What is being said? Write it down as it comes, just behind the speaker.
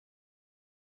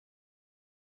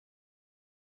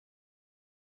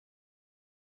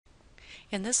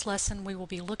In this lesson, we will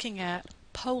be looking at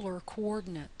polar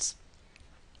coordinates.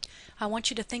 I want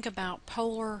you to think about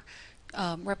polar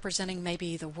representing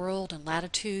maybe the world in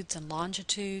latitudes and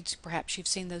longitudes. Perhaps you've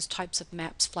seen those types of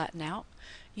maps flatten out.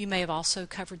 You may have also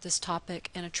covered this topic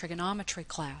in a trigonometry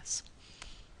class.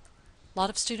 A lot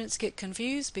of students get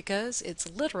confused because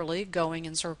it's literally going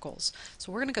in circles.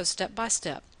 So we're going to go step by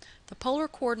step. The polar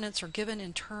coordinates are given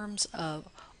in terms of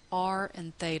r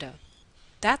and theta.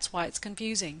 That's why it's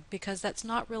confusing, because that's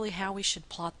not really how we should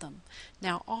plot them.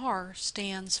 Now, r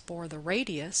stands for the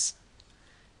radius,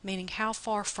 meaning how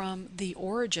far from the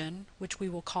origin, which we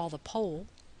will call the pole,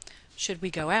 should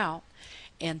we go out,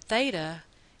 and theta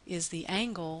is the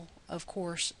angle, of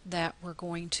course, that we're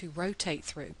going to rotate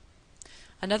through.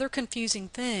 Another confusing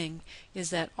thing is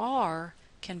that r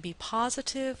can be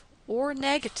positive or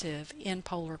negative in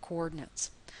polar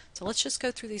coordinates. So let's just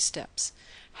go through these steps.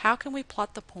 How can we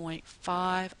plot the point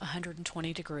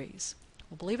 120 degrees?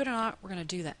 Well, believe it or not, we're going to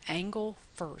do the angle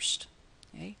first.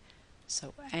 Okay?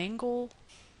 So angle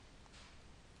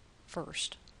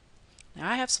first. Now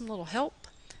I have some little help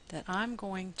that I'm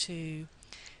going to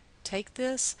take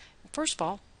this. First of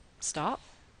all, stop.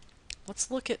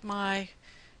 Let's look at my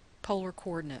polar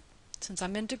coordinate. Since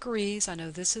I'm in degrees, I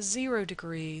know this is 0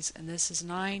 degrees and this is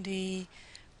 90,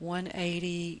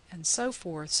 180, and so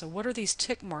forth. So what are these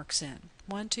tick marks in?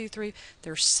 1, 2, 3.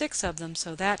 There's 6 of them,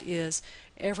 so that is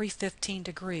every 15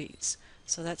 degrees.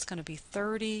 So that's going to be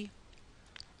 30,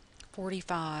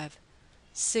 45,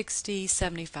 60,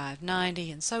 75,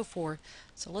 90, and so forth.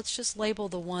 So let's just label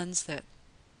the ones that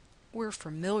we're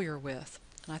familiar with,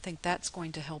 and I think that's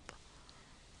going to help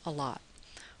a lot.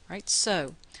 All right,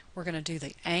 so we're going to do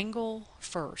the angle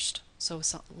first. So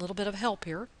it's a little bit of help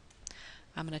here.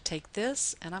 I'm going to take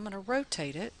this and I'm going to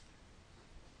rotate it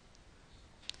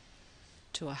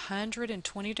to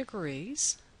 120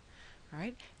 degrees. All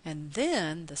right, and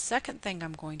then the second thing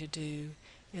I'm going to do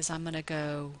is I'm going to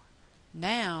go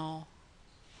now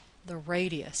the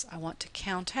radius. I want to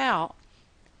count out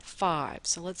 5.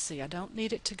 So let's see, I don't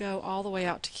need it to go all the way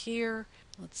out to here.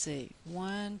 Let's see,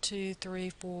 1, 2, 3,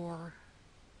 4,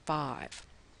 5.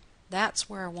 That's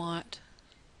where I want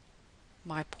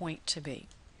my point to be.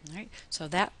 All right, so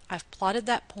that I've plotted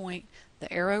that point.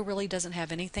 The arrow really doesn't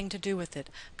have anything to do with it.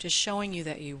 I'm just showing you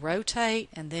that you rotate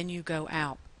and then you go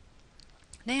out.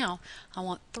 Now I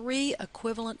want 3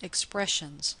 equivalent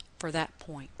expressions for that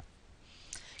point.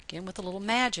 Again, with a little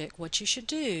magic, what you should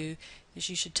do is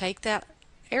you should take that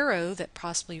arrow that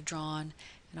possibly you've drawn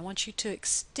and I want you to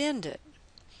extend it.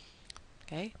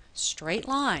 Okay, straight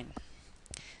line.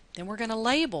 Then we're going to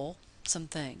label some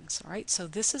things. All right, so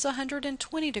this is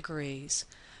 120 degrees,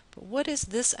 but what is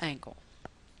this angle?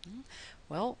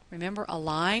 Well, remember a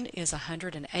line is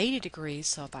 180 degrees,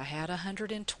 so if I had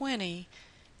 120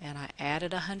 and I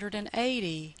added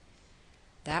 180,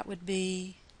 that would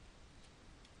be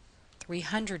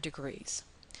 300 degrees.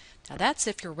 Now that's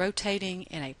if you're rotating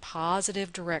in a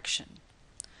positive direction.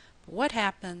 But what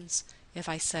happens if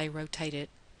I say rotate it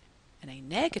in a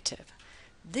negative?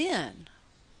 Then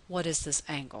what is this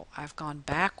angle? I've gone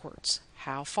backwards.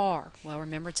 How far? Well,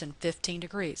 remember it's in 15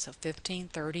 degrees. So 15,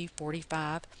 30,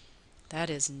 45. That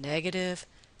is negative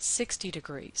 60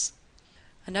 degrees.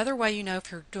 Another way you know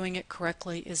if you're doing it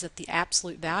correctly is that the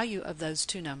absolute value of those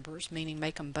two numbers, meaning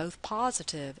make them both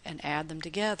positive and add them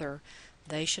together,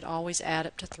 they should always add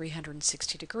up to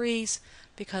 360 degrees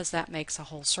because that makes a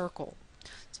whole circle.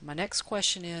 So my next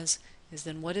question is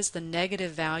then what is the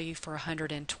negative value for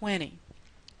 120?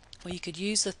 Well, you could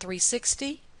use the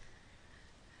 360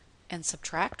 and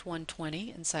subtract 120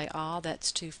 and say,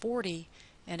 that's 240,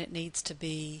 and it needs to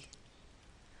be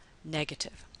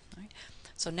negative. Right?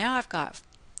 So now I've got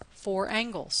 4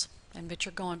 angles, but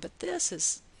you're going, but this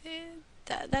is,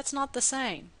 that's not the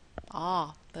same.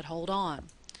 But hold on.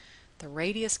 The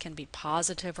radius can be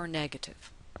positive or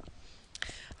negative.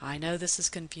 I know this is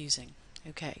confusing.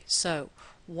 Okay, so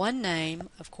one name,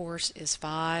 of course, is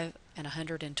 5 and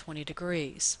 120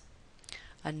 degrees.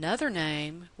 Another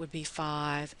name would be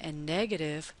 5 and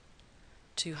negative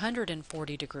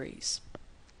 240 degrees.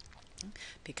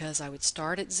 Because I would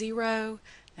start at 0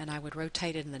 and I would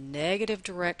rotate it in the negative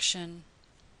direction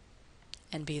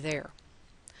and be there.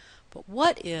 But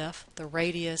what if the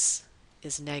radius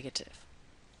is negative?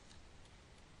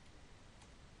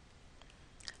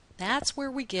 That's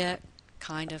where we get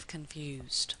kind of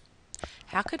confused.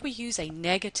 How could we use a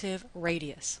negative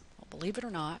radius? Well, believe it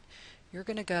or not, you're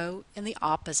going to go in the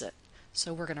opposite.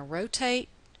 So we're going to rotate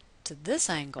to this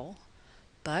angle,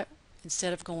 but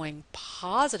instead of going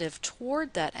positive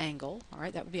toward that angle, all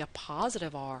right, that would be a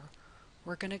positive r,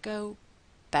 we're going to go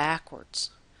backwards.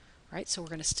 Right, so we're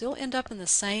going to still end up in the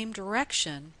same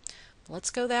direction. Let's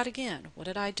go that again. What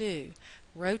did I do?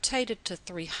 Rotated to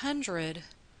 300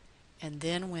 and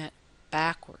then went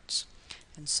backwards.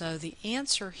 And so the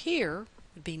answer here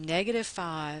would be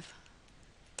 -5,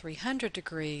 300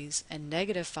 degrees, and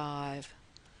 -5,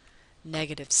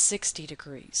 -60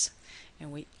 degrees.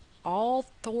 And all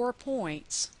 4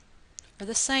 points are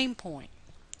the same point,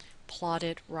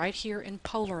 plotted right here in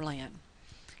polar land.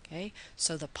 Okay,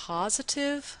 so the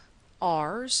positive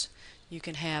r's, you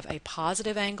can have a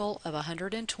positive angle of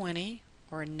 120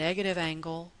 or a negative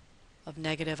angle of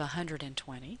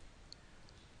 -120.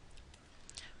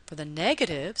 For the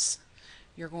negatives,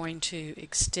 you're going to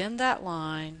extend that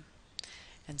line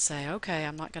and say, okay,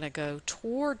 I'm not going to go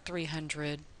toward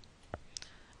 300,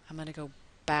 I'm going to go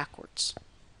backwards.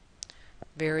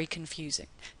 Very confusing.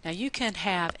 Now you can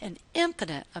have an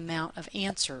infinite amount of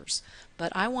answers,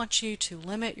 but I want you to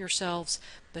limit yourselves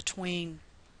between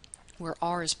where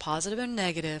r is positive and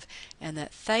negative, and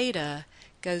that theta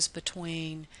goes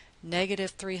between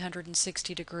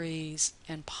 -360 degrees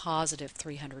and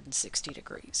 +360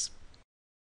 degrees.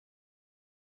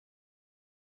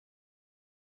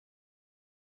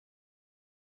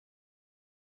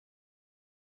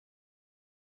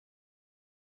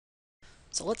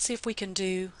 So let's see if we can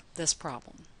do this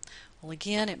problem. Well,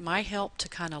 again, it might help to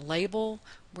kind of label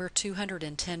where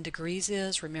 210 degrees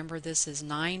is. Remember, this is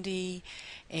 90,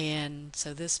 and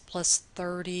so this plus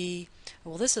 30,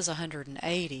 well, this is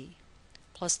 180,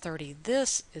 plus 30,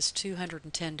 this is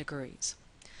 210 degrees.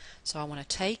 So I want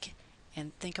to take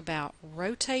and think about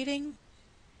rotating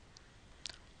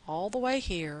all the way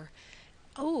here.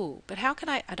 Oh, but how can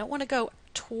I don't want to go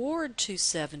toward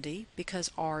 270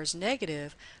 because r is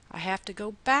negative. I have to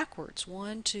go backwards.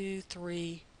 1, 2,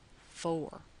 3,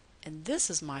 4. And this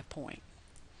is my point.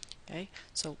 Okay,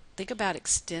 so think about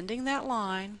extending that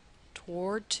line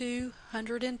toward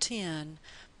 210,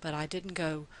 but I didn't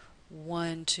go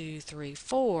 1, 2, 3,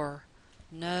 4.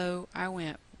 No, I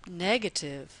went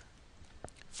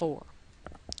 -4.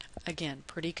 Again,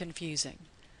 pretty confusing.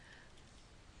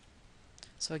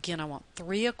 So again, I want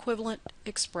 3 equivalent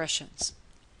expressions.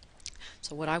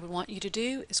 So what I would want you to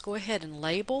do is go ahead and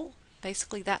label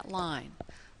basically that line.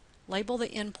 Label the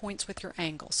endpoints with your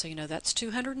angle. So you know that's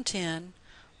 210.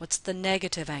 What's the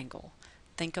negative angle?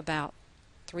 Think about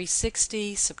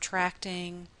 360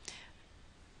 subtracting,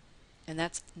 and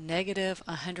that's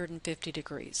 -150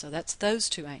 degrees. So that's those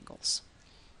two angles.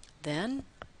 Then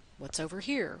what's over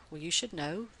here? Well, you should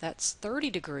know that's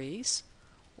 30 degrees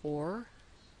or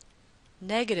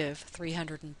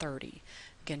 -330.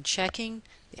 Again, checking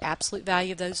the absolute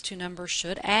value of those two numbers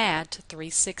should add to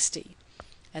 360.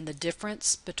 And the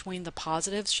difference between the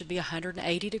positives should be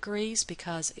 180 degrees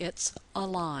because it's a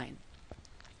line.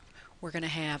 We're going to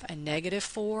have a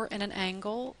 -4 and an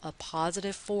angle, a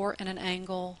 +4 and an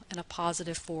angle, and a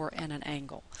 +4 and an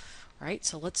angle. Right?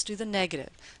 So let's do the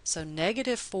negative. So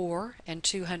 -4 and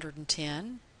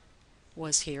 210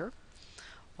 was here.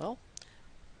 Well,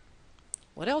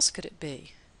 what else could it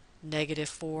be?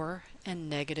 -4 and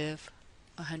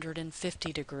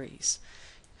 -150 degrees.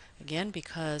 Again,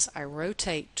 because I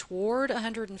rotate toward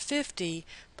 150,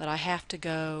 but I have to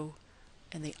go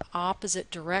in the opposite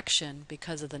direction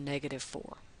because of the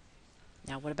 -4.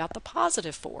 Now what about the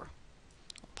 +4?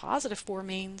 +4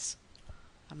 means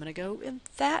I'm going to go in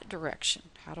that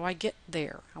direction. How do I get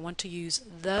there? I want to use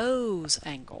those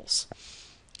angles.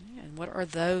 And what are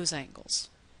those angles?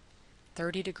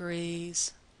 30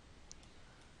 degrees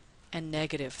and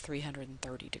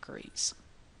 -330 degrees.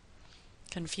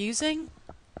 Confusing?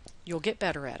 You'll get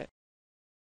better at it.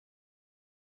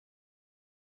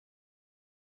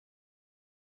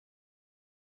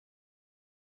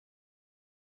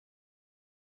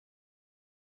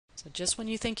 So just when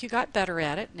you think you got better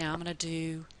at it, now I'm going to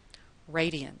do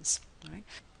radians. All right.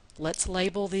 Let's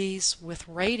label these with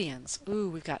radians. Ooh,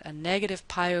 we've got a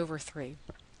 -π/3.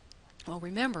 Well,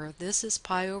 remember, this is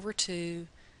π/2.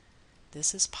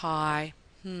 This is pi.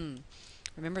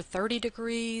 Remember 30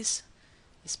 degrees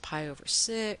is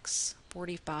π/6.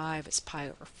 45 is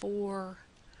π/4.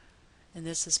 And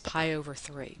this is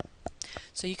π/3.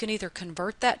 So you can either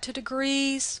convert that to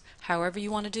degrees, however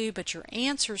you want to do, but your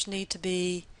answers need to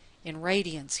be in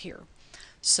radians here.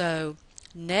 So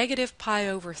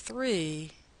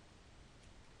 -π/3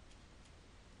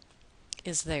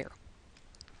 is there.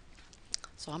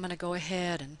 So I'm going to go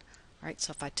ahead and, all right,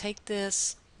 so if I take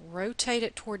this, rotate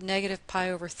it toward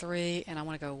 -π/3, and I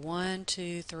want to go 1,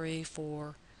 2, 3,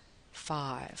 4,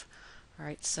 5. All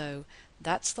right, so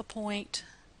that's the point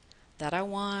that I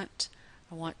want.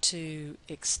 I want to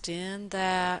extend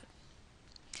that,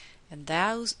 and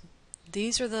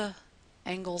these are the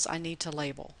angles I need to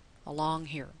label along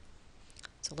here.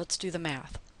 So let's do the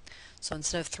math. So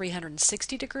instead of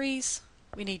 360 degrees,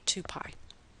 we need 2 pi.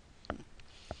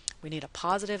 We need a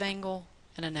positive angle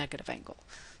and a negative angle.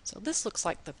 So this looks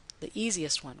like the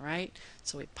easiest one, right?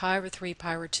 So we have pi over 3,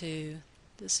 pi over 2.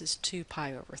 This is 2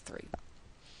 pi over 3.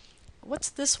 What's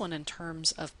this one in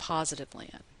terms of positive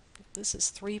length? This is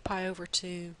 3 pi over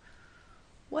 2.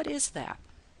 What is that?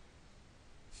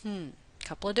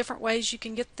 Couple of different ways you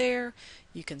can get there.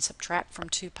 You can subtract from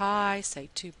 2 pi, say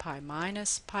 2 pi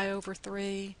minus pi over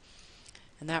 3,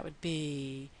 and that would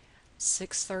be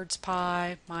 6/3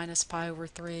 pi minus pi over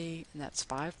 3, and that's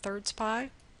 5/3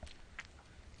 pi.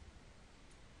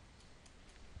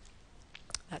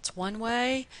 That's one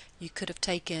way. You could have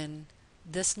taken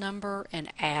this number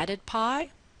and added pi,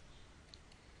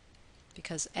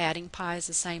 because adding pi is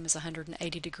the same as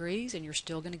 180 degrees, and you're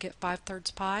still going to get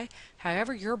 5/3 pi.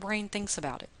 However your brain thinks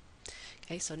about it.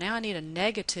 Okay, so now I need a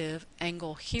negative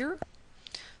angle here.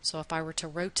 So if I were to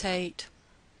rotate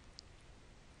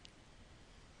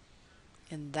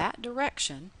in that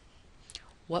direction,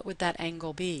 what would that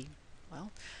angle be?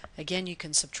 Well, again, you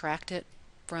can subtract it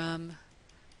from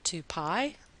 2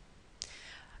 pi.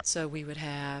 So we would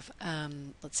have,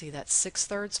 let's see, that's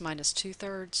 6/3 minus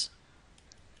 2/3.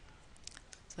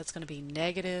 So that's going to be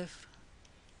negative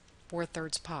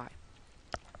 4/3 pi.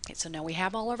 Okay, so now we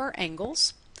have all of our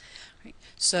angles. Right,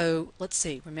 so let's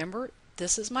see, remember,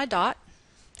 this is my dot.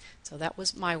 So that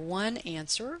was my one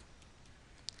answer.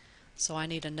 So I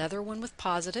need another one with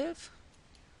positive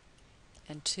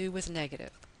and 2 with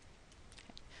negative.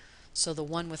 Okay. So the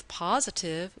one with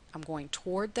positive, I'm going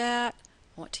toward that.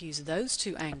 I want to use those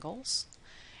 2 angles.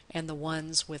 And the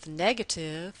ones with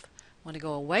negative, I want to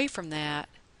go away from that,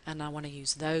 and I want to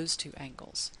use those 2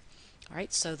 angles.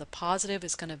 Alright, so the positive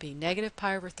is going to be negative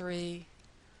pi over 3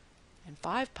 and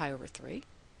 5 pi over 3.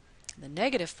 And the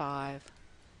negative 5,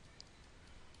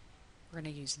 we're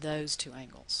going to use those 2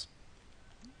 angles.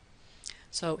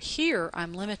 So here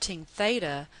I'm limiting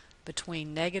theta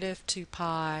between negative 2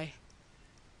 pi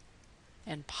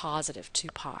and positive 2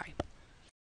 pi.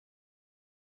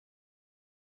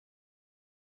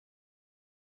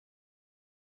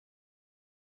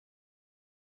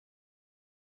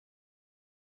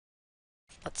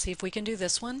 Let's see if we can do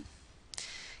this one.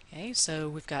 Okay, so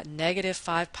we've got negative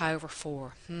 5 pi over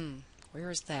 4.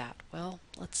 Where is that? Well,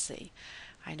 let's see.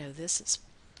 I know this is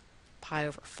pi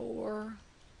over 4.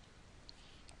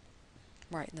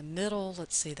 Right in the middle,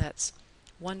 let's see, that's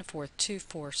 1/4,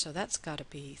 2/4, so that's got to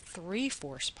be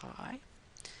 3/4 pi.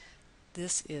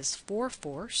 This is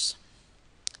 4/4.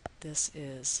 This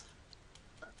is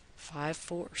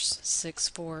 5/4,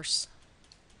 6/4,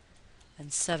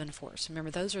 and 7/4.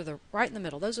 Remember, those are right in the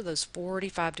middle. Those are those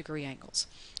 45-degree angles.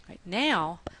 Right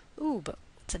now, but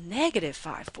it's a negative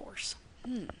 5/4.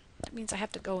 That means I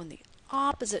have to go in the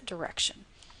opposite direction.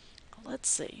 Well, let's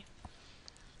see.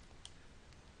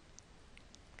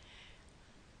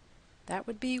 That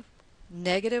would be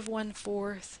negative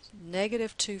 1/4,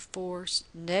 negative 2/4,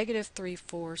 negative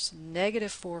 3/4,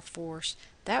 negative 4/4.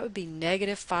 That would be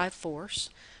negative 5/4.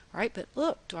 All right, but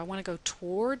look, do I want to go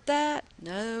toward that?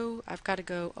 No, I've got to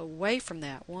go away from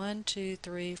that. 1, 2,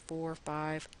 3, 4,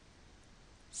 5,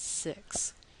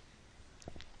 6.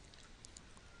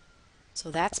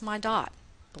 So that's my dot,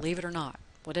 believe it or not.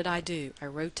 What did I do? I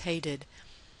rotated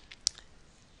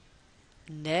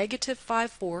negative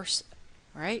 5/4,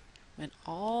 right? Went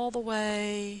all the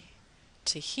way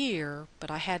to here, but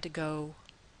I had to go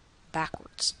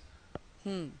backwards.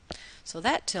 So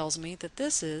that tells me that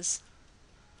this is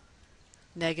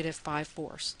negative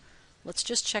 5/4. Let's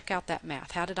just check out that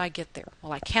math. How did I get there?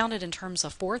 Well, I counted in terms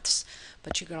of fourths,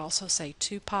 but you could also say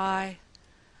 2 pi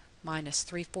minus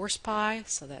 3/4 pi,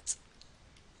 so that's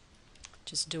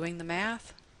just doing the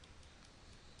math.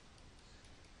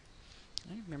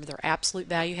 Remember, their absolute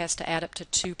value has to add up to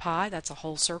 2 pi. That's a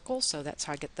whole circle, so that's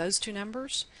how I get those 2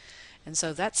 numbers. And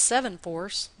so that's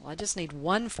 7/4. Well, I just need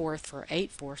 1/4 for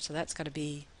 8/4, so that's got to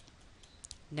be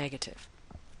negative.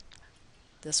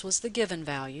 This was the given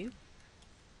value.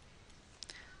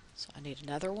 So I need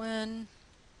another one.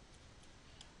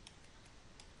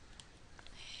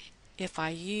 If I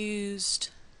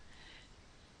used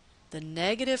the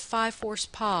negative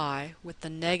 5/4 pi with the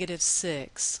negative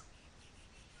 6,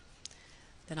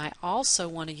 then I also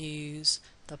want to use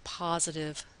the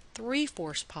positive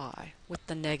 3/4 pi with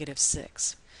the negative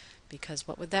 6. Because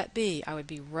what would that be? I would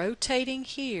be rotating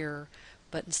here,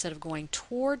 but instead of going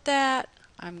toward that,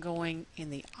 I'm going in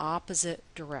the opposite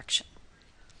direction.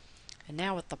 And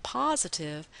now with the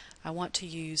positive, I want to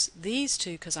use these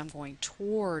 2 because I'm going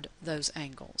toward those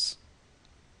angles.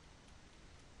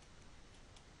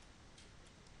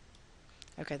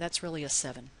 Okay, that's really a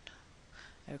 7.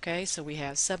 Okay, so we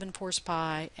have 7/4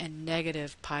 pi and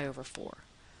negative pi over 4.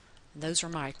 And those are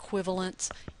my equivalents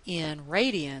in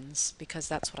radians because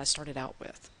that's what I started out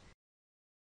with.